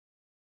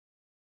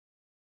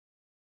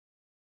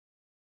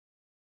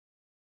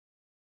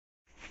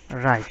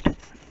Right.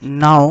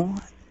 Now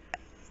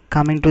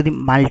coming to the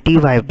multi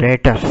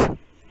vibrators.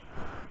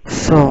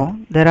 So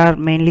there are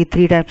mainly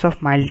three types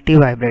of multi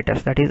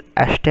vibrators, that is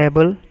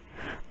astable,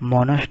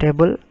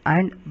 monostable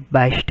and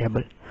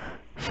bistable.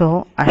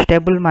 So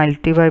astable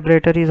multi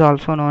vibrator is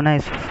also known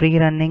as free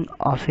running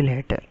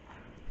oscillator.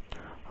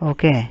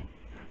 Okay.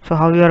 So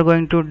how you are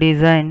going to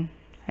design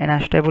an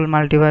astable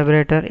multi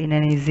vibrator in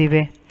an easy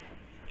way?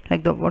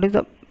 Like what is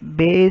the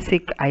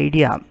basic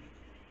idea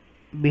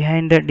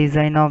behind the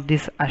design of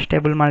this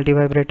astable multi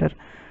vibrator?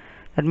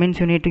 That means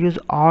you need to use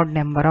odd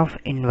number of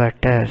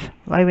inverters.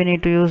 Why we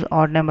need to use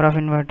odd number of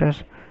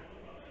inverters?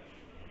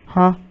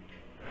 Huh?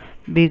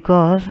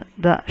 Because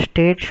the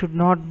state should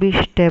not be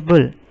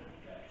stable.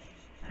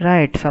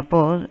 Right,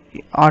 suppose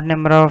odd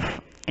number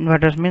of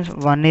inverters means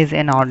 1 is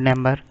an odd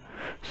number.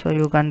 So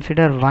you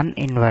consider one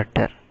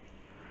inverter.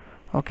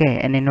 Okay,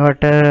 an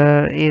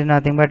inverter is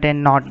nothing but a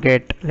NOT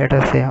gate, let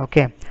us say.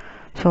 Okay,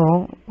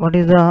 so what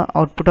is the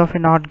output of a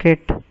NOT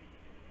gate?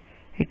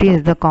 It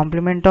is the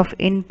complement of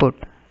input.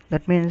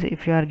 That means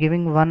if you are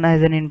giving 1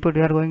 as an input,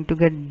 you are going to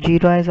get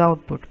 0 as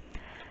output.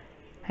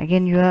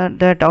 Again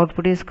that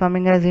output is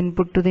coming as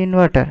input to the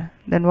inverter,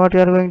 then what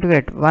you are going to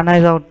get? 1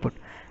 as output.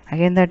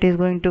 Again that is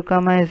going to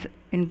come as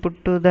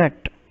input to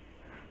that,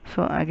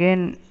 so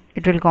again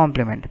it will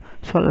complement.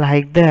 So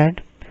like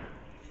that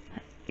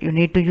you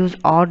need to use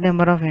odd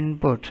number of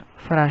inputs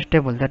for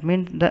astable. That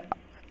means the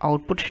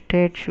output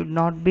state should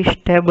not be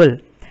stable,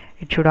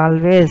 it should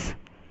always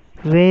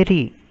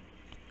vary.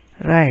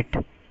 Right.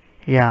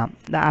 Yeah,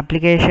 the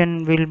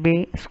application will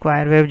be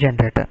square wave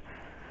generator.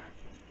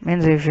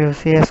 Means if you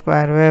see a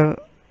square wave,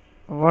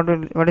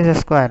 what is a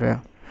square wave?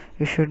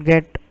 You should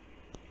get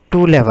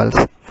two levels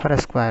for a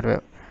square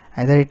wave.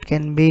 Either it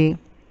can be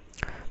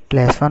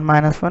 +1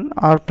 -1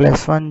 or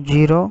 +1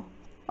 0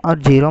 or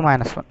 0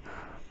 -1.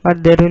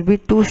 But there will be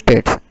two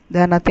states.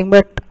 They are nothing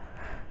but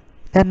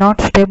they are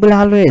not stable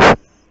always.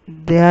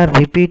 They are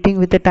repeating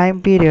with the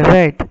time period,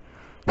 right?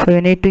 So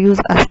you need to use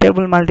a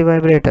stable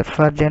multivibrator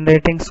for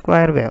generating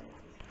square wave.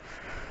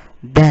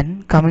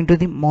 Then coming to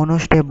the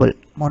monostable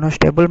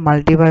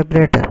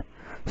multivibrator.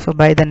 So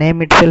by the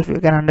name itself you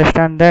can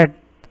understand that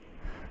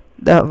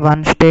the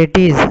one state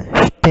is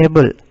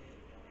stable,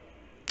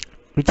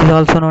 which is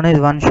also known as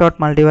one shot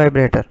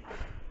multivibrator.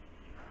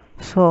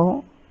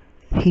 So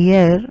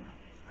here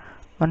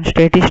one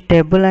state is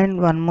stable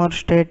and one more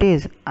state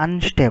is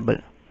unstable.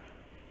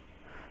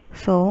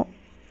 So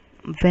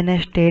when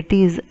a state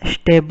is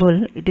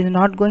stable, it is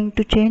not going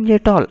to change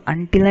at all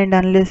until and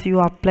unless you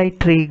apply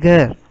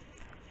trigger.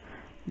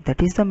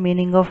 That is the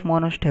meaning of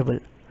monostable.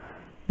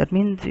 That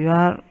means you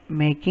are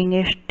making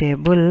a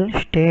stable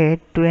state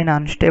to an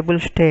unstable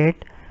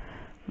state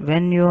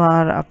when you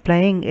are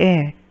applying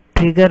a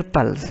trigger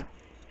pulse.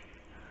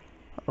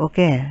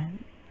 Okay,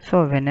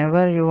 so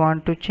whenever you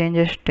want to change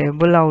a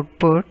stable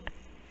output,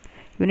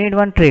 you need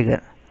one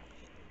trigger.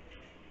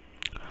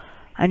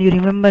 And you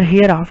remember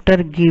here, after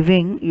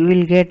giving you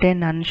will get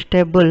an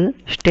unstable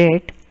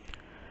state.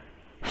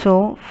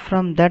 So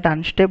from that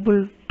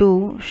unstable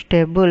to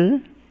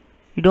stable,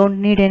 you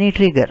don't need any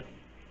trigger.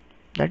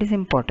 That is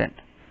important.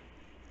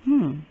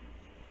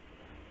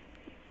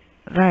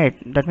 Right,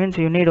 that means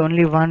you need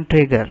only one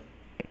trigger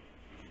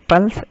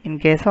pulse in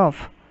case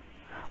of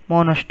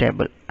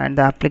monostable, and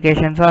the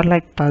applications are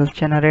like pulse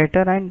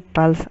generator and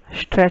pulse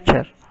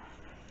stretcher.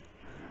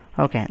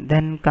 Okay,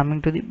 then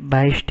coming to the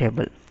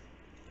bistable.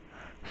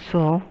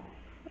 So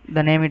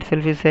the name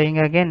itself is saying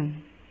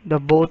again the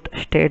both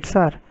states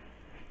are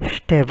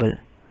stable.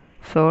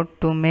 So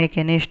to make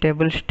any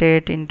stable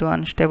state into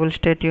unstable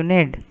state you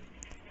need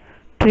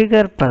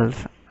trigger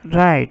pulse,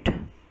 right?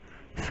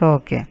 So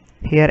okay,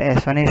 here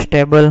S1 is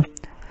stable,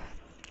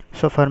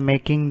 so for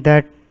making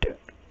that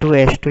to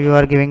S2 you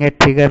are giving a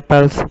trigger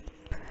pulse.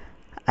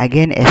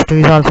 Again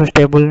S2 is also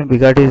stable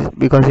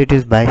because it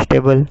is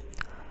bistable.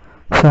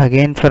 So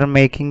again for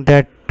making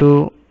that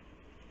to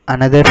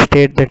another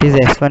state, that is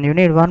S1, you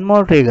need one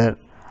more trigger,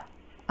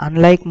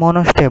 unlike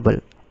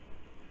monostable.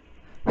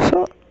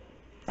 So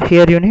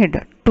here you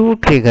need two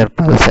trigger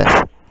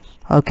pulses.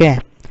 Okay,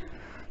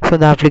 so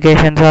the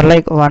applications are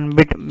like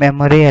 1-bit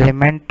memory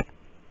element.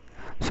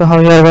 So how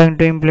you are going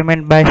to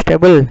implement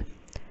bistable?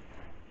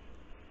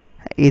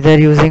 Either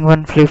using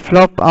one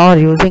flip-flop or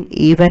using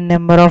even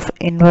number of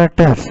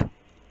inverters.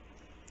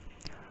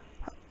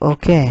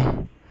 Okay,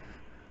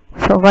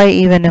 so why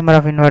even number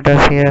of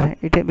inverters here?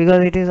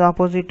 Because it is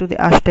opposite to the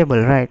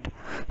astable, right?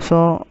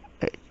 So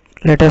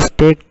let us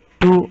take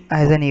 2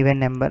 as an even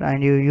number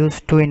and you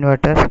use 2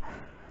 inverters.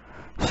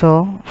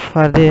 So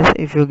for this,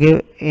 if you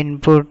give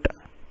input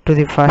to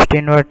the first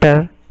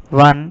inverter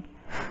 1,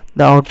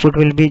 the output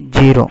will be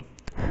 0,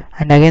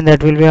 and again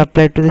that will be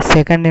applied to the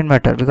second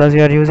inverter because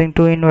you are using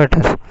 2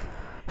 inverters.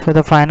 So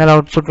the final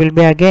output will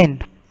be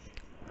again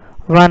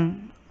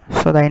 1.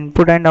 So the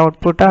input and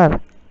output are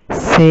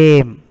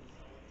same.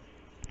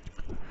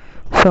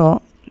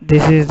 So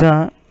this is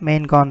the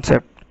main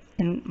concept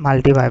in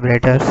multi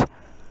vibrators.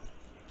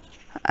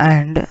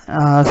 And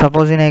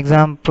suppose in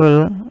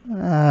example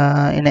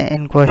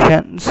in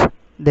questions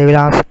they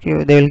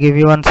will give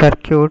you one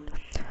circuit,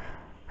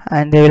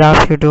 and they will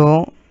ask you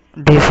to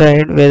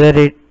decide whether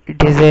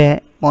it is a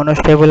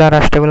monostable or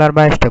astable or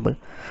bistable.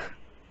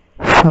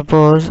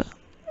 Suppose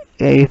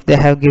if they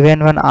have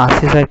given one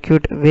RC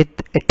circuit with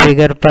a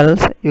trigger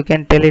pulse, you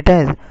can tell it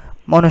as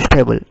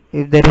monostable.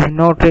 If there is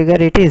no trigger,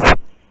 it is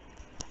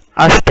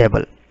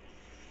astable.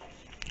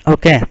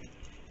 Okay,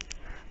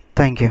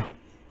 thank you.